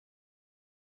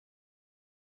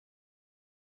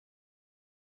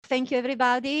thank you,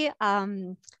 everybody.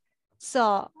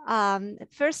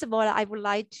 First of all, I would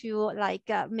like to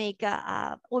make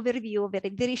a overview,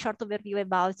 very short overview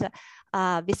about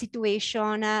the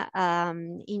situation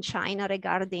in China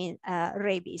regarding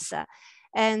rabies.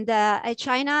 And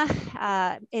China,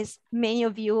 as many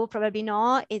of you probably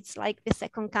know, it's like the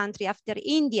second country after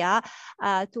India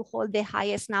to hold the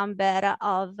highest number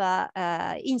of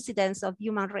incidents of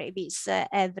human rabies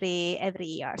every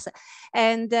year.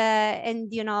 And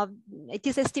you know, it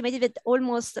is estimated that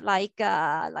almost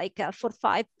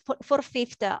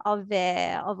four-fifths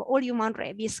of all human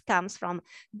rabies comes from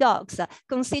dogs.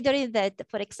 Considering that,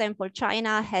 for example,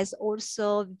 China has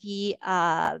also the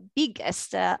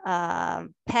biggest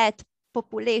pet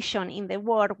population in the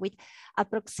world, with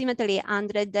approximately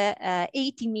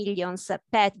 180 million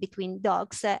pets between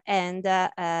dogs and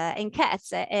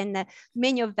cats, and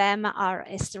many of them are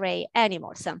stray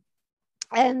animals.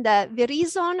 And the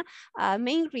reason,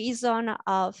 main reason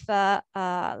of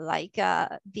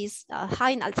this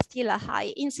still a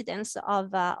high incidence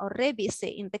of rabies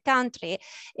in the country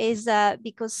is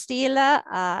because still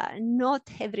not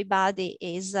everybody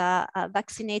is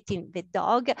vaccinating the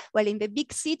dog. Well, in the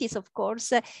big cities, of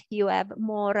course, you have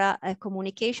more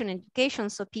communication, education,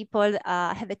 so people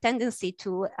have a tendency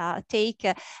to take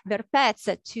their pets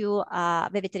to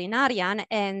the veterinarian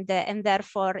and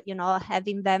therefore, you know,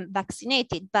 having them vaccinated.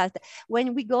 But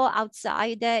when we go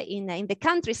outside in the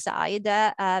countryside,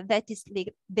 that is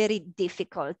very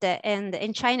difficult.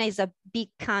 And China is a big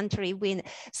country with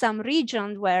some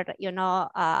regions where, you know,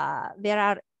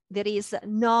 there is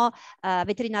no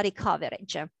veterinary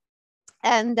coverage.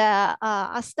 And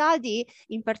a study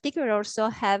in particular also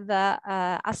have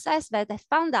assessed that,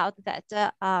 found out that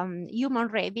human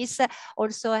rabies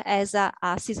also has a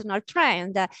seasonal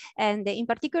trend, and in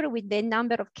particular with the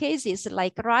number of cases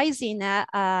like rising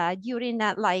during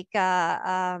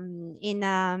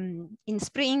in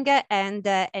spring and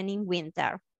in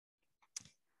winter.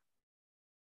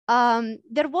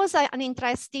 There was an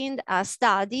interesting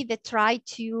study that tried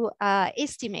to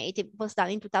estimate, it was done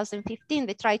in 2015,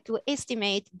 they tried to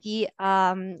estimate the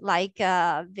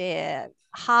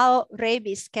how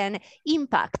rabies can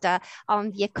impact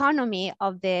on the economy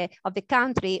of the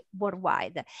country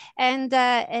worldwide, and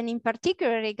in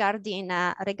particular regarding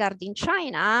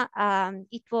China,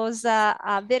 it was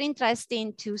very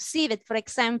interesting to see that, for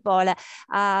example,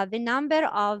 the number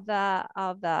of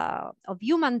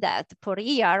human death per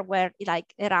year were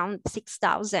like around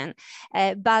 6,000,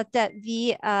 but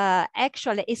the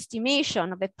actual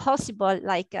estimation of a possible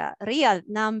real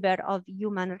number of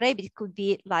human rabies could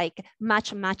be like much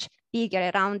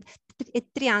bigger, around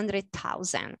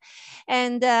 300,000.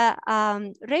 And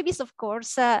rabies, of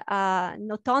course,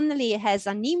 not only has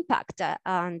an impact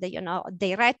on the, you know,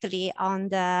 directly on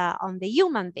the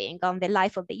human being, on the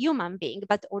life of the human being,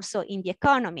 but also in the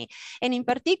economy. And in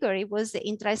particular, it was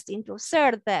interesting to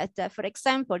observe that, for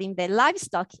example, in the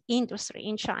livestock industry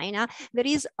in China, there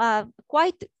is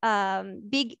quite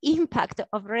big impact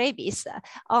of rabies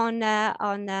on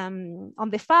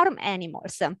the farm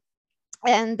animals.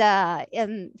 And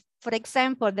for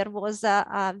example, there was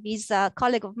this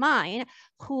colleague of mine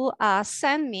who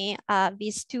sent me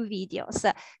these two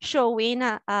videos showing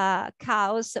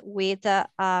cows with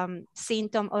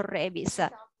symptom of rabies.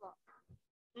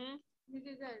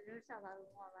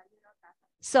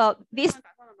 So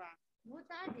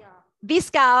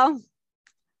this cow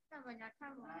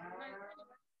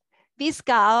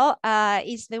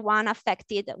is the one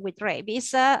affected with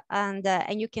rabies, and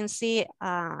you can see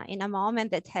in a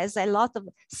moment that has a lot of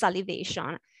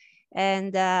salivation.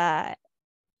 And I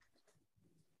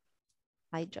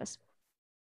just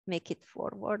make it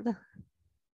forward.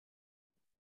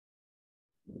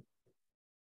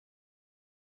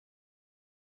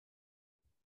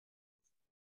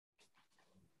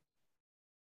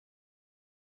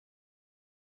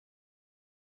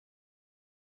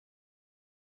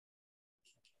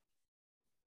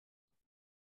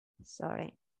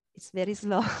 Sorry, it's very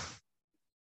slow.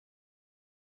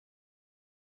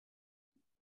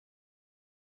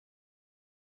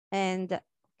 And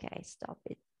okay, stop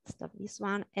it. Stop this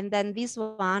one. And then this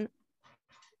one,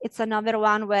 it's another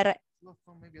one where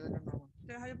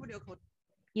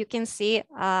you can see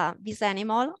this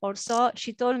animal. Also,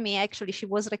 she told me actually she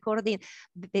was recording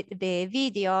the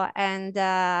video, and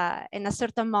in a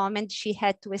certain moment she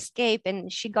had to escape, and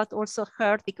she got also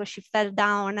hurt because she fell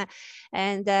down,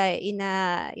 and in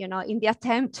the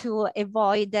attempt to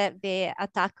avoid the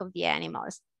attack of the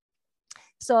animals.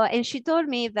 So, and she told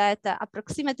me that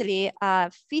approximately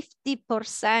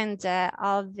 50%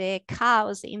 of the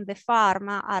cows in the farm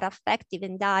are affected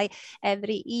and die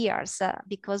every year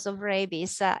because of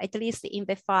rabies, at least in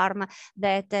the farm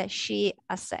that she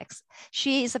assesses.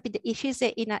 She's an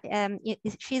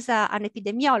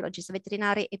epidemiologist, a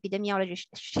veterinary epidemiologist.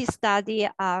 She studied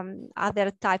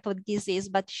other type of disease,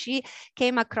 but she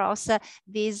came across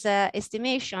this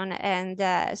estimation, and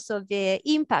so the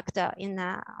impact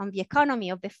on the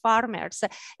economy of the farmers,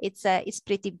 it's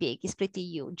pretty big, it's pretty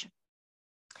huge.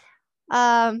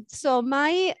 So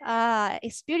my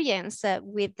experience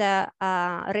with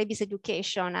rabies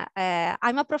education,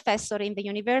 I'm a professor in the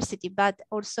university, but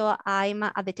also I'm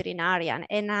a veterinarian.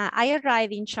 And I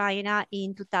arrived in China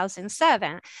in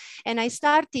 2007. And I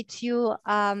started to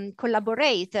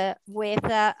collaborate with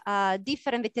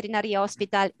different veterinary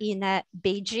hospitals in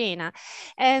Beijing.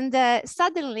 And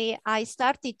suddenly I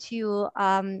started to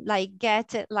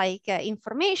get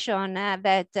information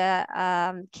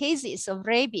that cases of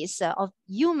rabies of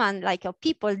human, of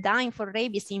people dying for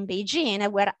rabies in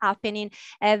Beijing were happening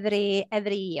every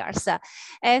year.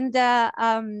 And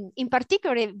in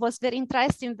particular, it was very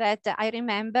interesting that I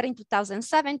remember in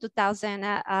 2007,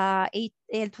 2008,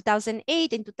 and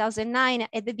 2009,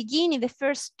 at the beginning, the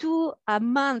first 2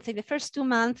 months,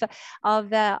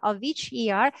 of each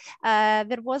year,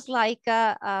 there was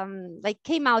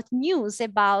came out news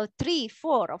about 3,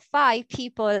 4, or 5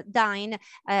 people dying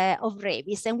of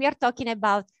rabies, and we are talking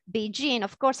about Beijing.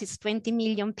 Of course, it's 20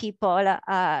 million people.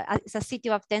 It's a city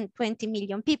of 20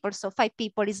 million people, so 5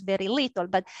 people is very little.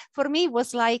 But for me, it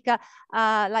was like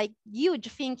huge,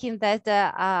 thinking that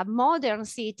a modern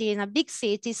city, in a big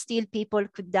city, still people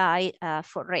could die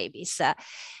for rabies.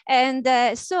 And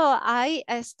so I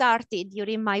started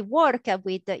during my work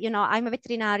with, I'm a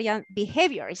veterinarian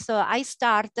behaviorist, so I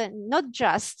started not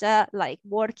just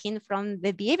working from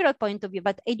the behavioral point of view,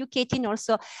 but educating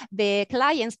also the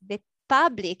clients, the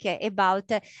public, about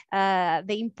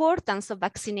the importance of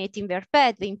vaccinating their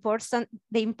pet, the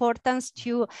importance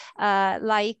to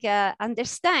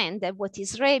understand what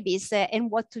is rabies and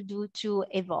what to do to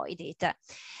avoid it.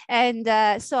 And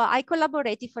so I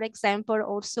collaborated, for example,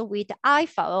 also with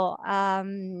IFAO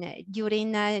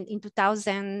during in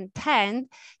 2010,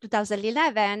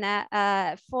 2011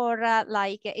 for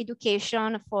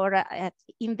education for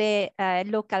in the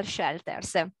local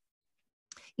shelters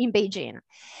in Beijing.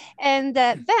 And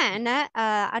then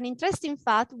an interesting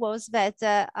fact was that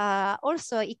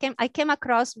also I came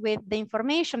across with the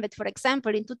information that, for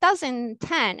example, in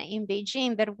 2010 in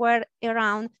Beijing, there were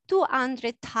around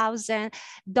 200,000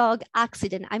 dog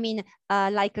accidents. I mean,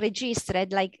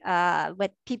 registered, when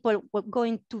people were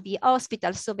going to the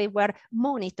hospital, so they were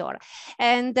monitored.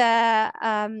 And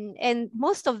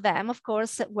most of them, of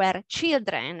course, were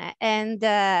children. And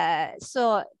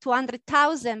so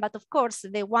 200,000, but of course,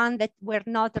 the one that were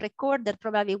not recorded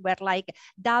probably were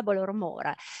double or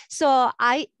more. So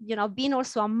I, being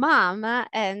also a mom,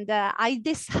 and I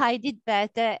decided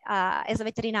that as a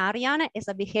veterinarian, as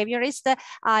a behaviorist,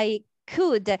 I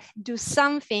could do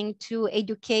something to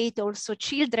educate also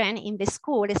children in the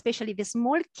school, especially the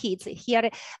small kids. Here,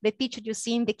 the picture you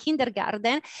see in the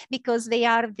kindergarten, because they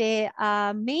are the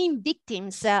main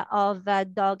victims of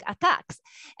dog attacks.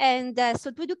 And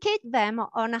so to educate them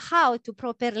on how to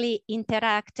properly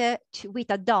interact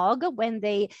with a dog when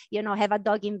they, have a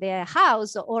dog in their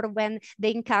house, or when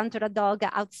they encounter a dog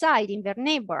outside in their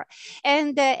neighbor.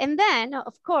 And then,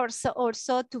 of course,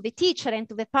 also to the teacher and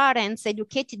to the parents,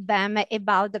 educated them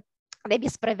about the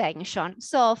rabies prevention.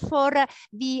 So for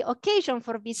the occasion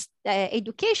for this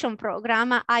education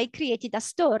program, I created a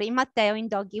story, Matteo in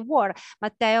Doggy War.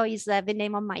 Matteo is the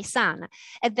name of my son.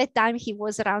 At that time, he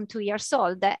was around 2 years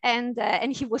old, and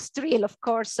he was thrilled, of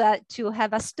course, to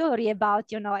have a story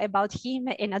about, about him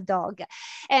and a dog.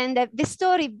 And the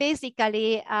story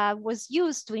basically was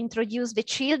used to introduce the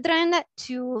children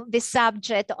to the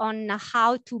subject on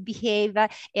how to behave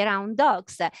around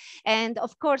dogs. And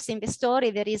of course, in the story,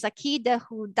 there is a kid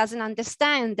who doesn't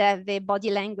understand the body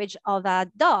language of a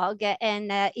dog,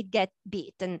 and it gets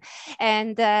bitten.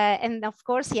 And of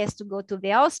course, he has to go to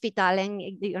the hospital and,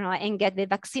 and get the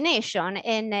vaccination,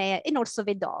 and also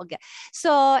the dog.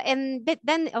 So, but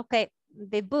then, okay,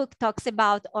 the book talks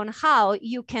about on how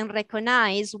you can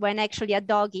recognize when actually a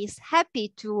dog is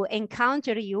happy to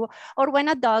encounter you, or when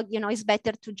a dog, is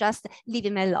better to just leave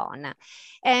him alone.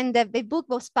 And the book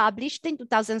was published in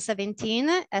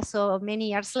 2017, so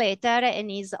many years later,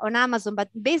 and is on Amazon. But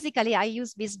basically, I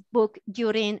used this book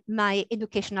during my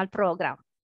educational program.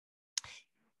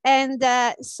 And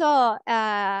then,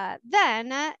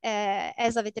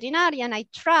 as a veterinarian, I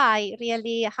try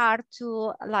really hard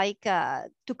to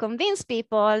to convince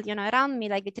people, you know, around me,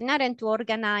 like veterinarian, to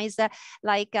organize an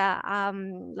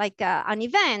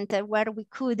event where we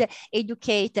could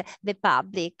educate the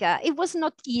public. It was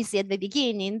not easy at the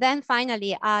beginning. Then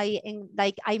finally,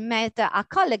 I met a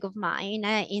colleague of mine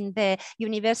in the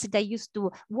university I used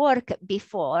to work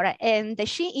before, and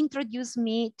she introduced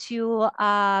me to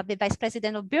the vice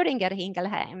president of Boehringer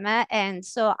Ingelheim. And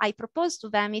so I proposed to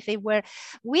them if they were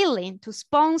willing to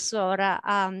sponsor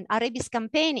a rabies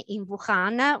campaign in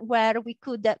Wuhan, where we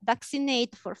could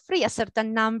vaccinate for free a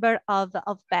certain number of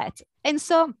pets. And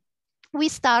so we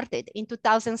started in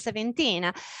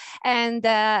 2017, and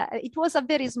it was a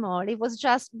very small, it was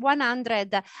just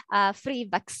 100 free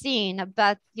vaccine,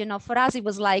 but you know, for us it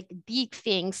was like big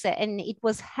things, and it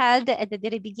was held at the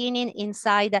very beginning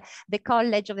inside the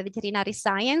College of Veterinary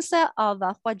Science of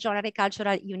Huazhong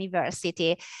Agricultural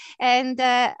University. And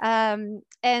the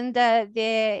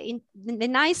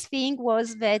nice thing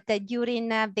was that during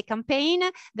the campaign,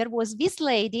 there was this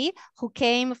lady who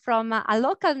came from a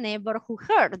local neighbor who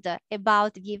heard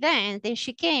about the event, and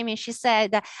she came and she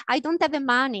said, I don't have the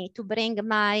money to bring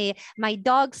my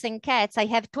dogs and cats. I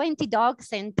have 20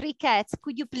 dogs and 3 cats.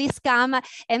 Could you please come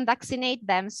and vaccinate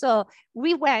them? So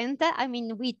we went, I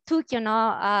mean, we took, you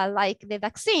know, like the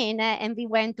vaccine, and we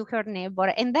went to her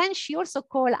neighbor. And then she also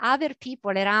called other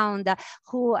people around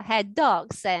who had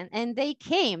dogs, and they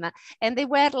came, and they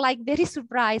were like very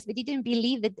surprised. They didn't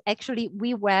believe that actually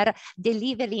we were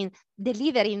delivering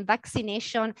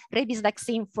vaccination, rabies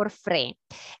vaccine for free.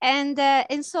 And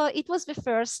so it was the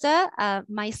first.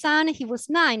 My son, he was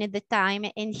 9 at the time,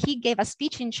 and he gave a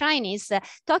speech in Chinese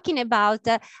talking about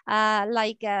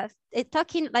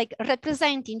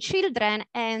representing children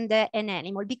and an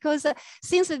animal, because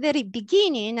since the very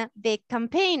beginning, the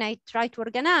campaign I tried to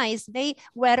organize, they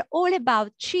were all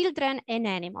about children and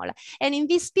animal. And in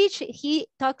this speech, he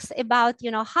talks about,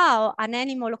 you know, how an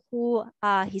animal who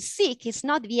is sick is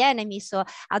not the enemy. So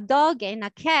a dog and a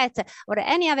cat or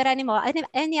any other animal,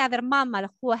 any other mammal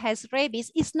who has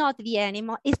rabies is not the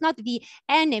animal, is not the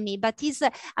enemy, but is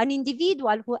an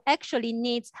individual who actually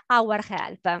needs our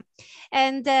help.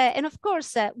 And of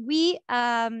course, we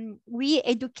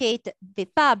educate the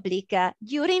public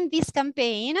during this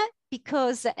campaign,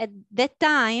 because at that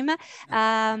time,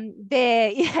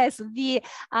 the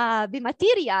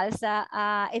materials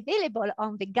available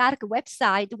on the GARC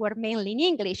website were mainly in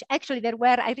English. Actually, there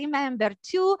were, I remember,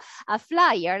 2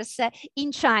 flyers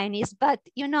in Chinese, but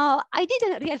you know, I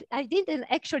didn't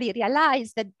actually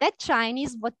realize that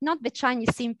Chinese was not the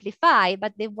Chinese simplified,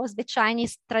 but it was the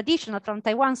Chinese traditional from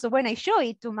Taiwan. So when I show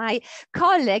it to my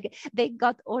colleague, they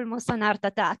got almost an heart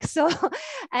attack. So,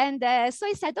 and so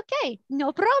I said, okay,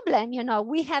 no problem. You know,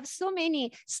 we have so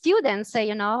many students,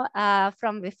 you know,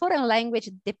 from the foreign language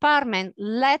department.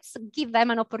 Let's give them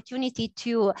an opportunity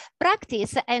to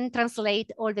practice and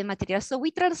translate all the material. So we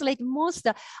translate most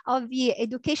of the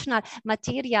educational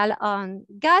material on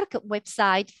GARC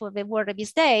website for the World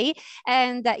Rabies Day,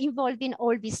 and involving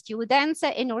all the students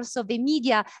and also the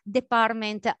media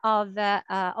department of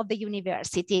the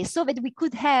university, so that we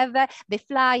could have the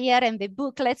flyer and the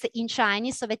booklets in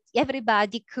Chinese, so that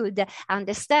everybody could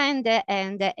understand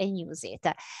and use it.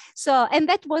 So, and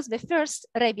that was the first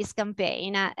rabies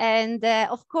campaign. And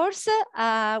of course,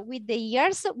 with the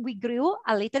years, we grew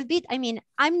a little bit. I mean,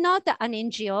 I'm not an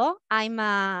NGO. I'm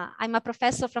a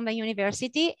professor from the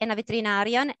university and a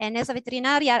veterinarian. And as a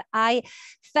veterinarian, I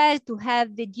felt to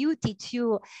have the duty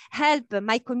to help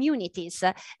my communities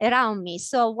around me.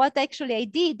 So what actually I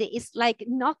did is like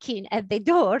knocking at the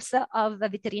doors of the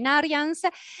veterinarians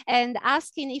and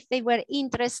asking if they were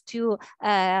interested to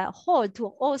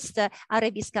host a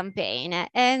rabies campaign.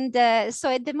 And so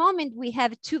at the moment we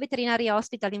have 2 veterinary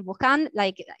hospitals in Wuhan,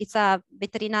 like it's a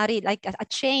veterinary, like a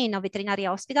chain of veterinary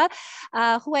hospital,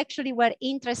 who actually were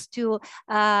interested to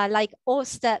like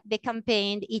host the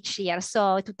campaign each year.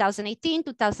 So 2018,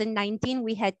 2019,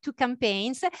 we had 2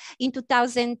 campaigns. In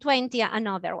 2020,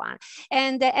 another one.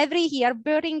 And every year,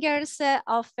 Boehringer's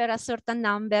offer a certain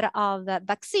number of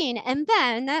vaccine. And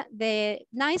then the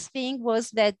nice thing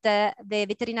was that the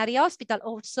veterinary hospital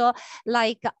also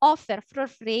like offer for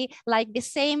free like the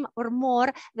same or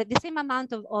more, the same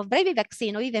amount of rabies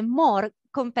vaccine or even more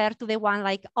compared to the one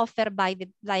like offered by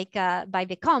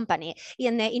the company,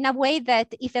 in a way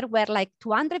that if there were like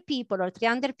 200 people or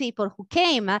 300 people who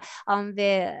came on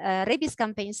the rabies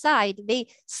campaign side, they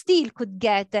still could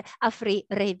get a free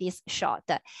rabies shot.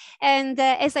 And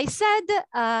as I said,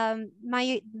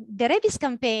 the rabies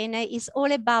campaign is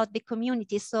all about the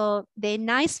community. So the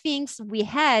nice things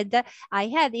I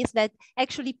had is that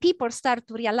actually people start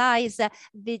to realize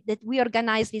that we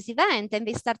organize this event, and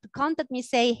they start to contact me,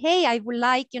 say, hey, I would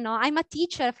like, I'm a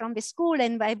teacher from the school,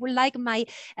 and I would like my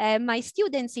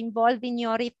students involved in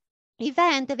your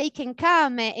event. They can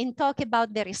come and talk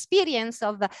about their experience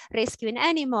of rescuing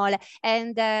animal,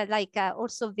 and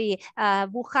also the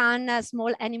Wuhan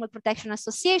Small Animal Protection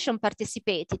Association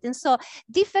participated. And so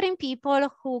different people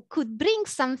who could bring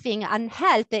something and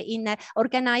help in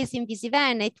organizing this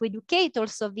event and to educate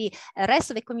also the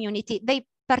rest of the community, they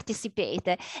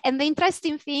participate. And the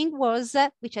interesting thing was,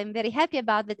 which I'm very happy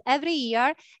about, that every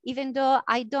year, even though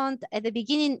I don't, at the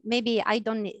beginning, maybe I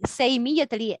don't say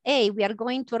immediately, hey, we are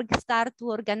going to start to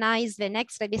organize the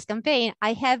next rabies campaign,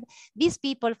 I have these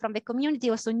people from the community,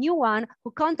 also new one,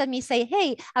 who contact me, say,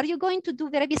 hey, are you going to do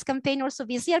the rabies campaign also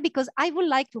this year? Because I would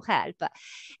like to help.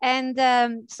 And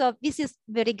so this is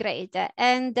very great.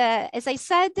 And as I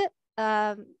said,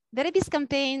 the rabies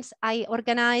campaigns I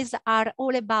organize are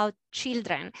all about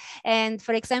children. And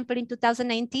for example, in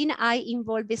 2019, I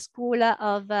involved the school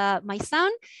of my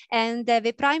son, and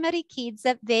the primary kids,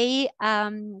 they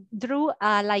drew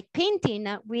like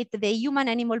painting with the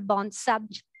human-animal bond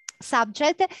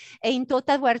subject. In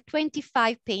total were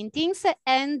 25 paintings,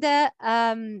 and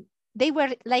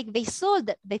they sold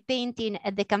the painting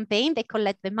at the campaign, they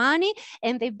collect the money,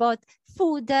 and they bought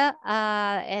food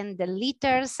and the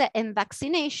litters and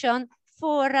vaccination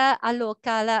for a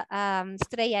local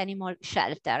stray animal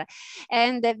shelter.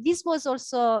 And this was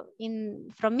also,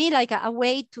 from me, like a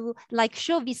way to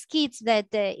show these kids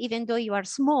that even though you are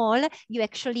small, you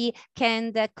actually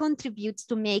can contribute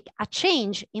to make a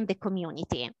change in the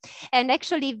community. And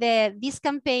actually this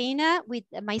campaign with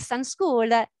my son's school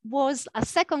was a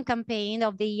second campaign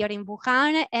of the year in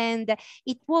Wuhan, and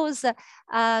it was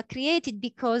created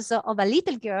because of a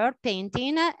little girl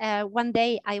painting. One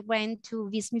day I went to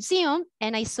this museum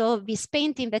and I saw this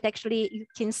painting that actually you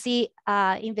can see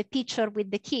in the picture with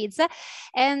the kids.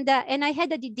 And I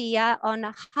had an idea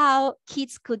on how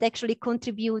kids could actually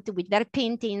contribute with their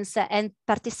paintings and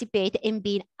participate in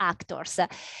being actors.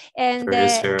 And sorry,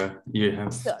 Sarah, you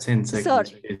have 10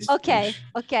 seconds.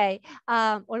 Okay,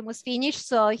 almost finished.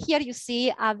 So here you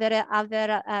see other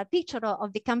picture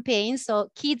of the campaign. So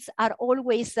kids are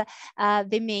always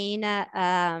the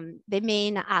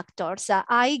main actors.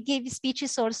 I gave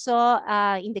speeches also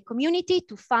in the community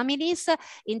to families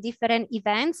in different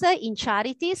events, in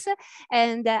charities,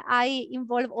 and I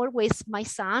involve always my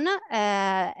son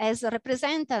as a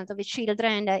representative of the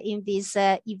children in this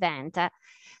event.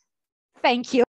 Thank you.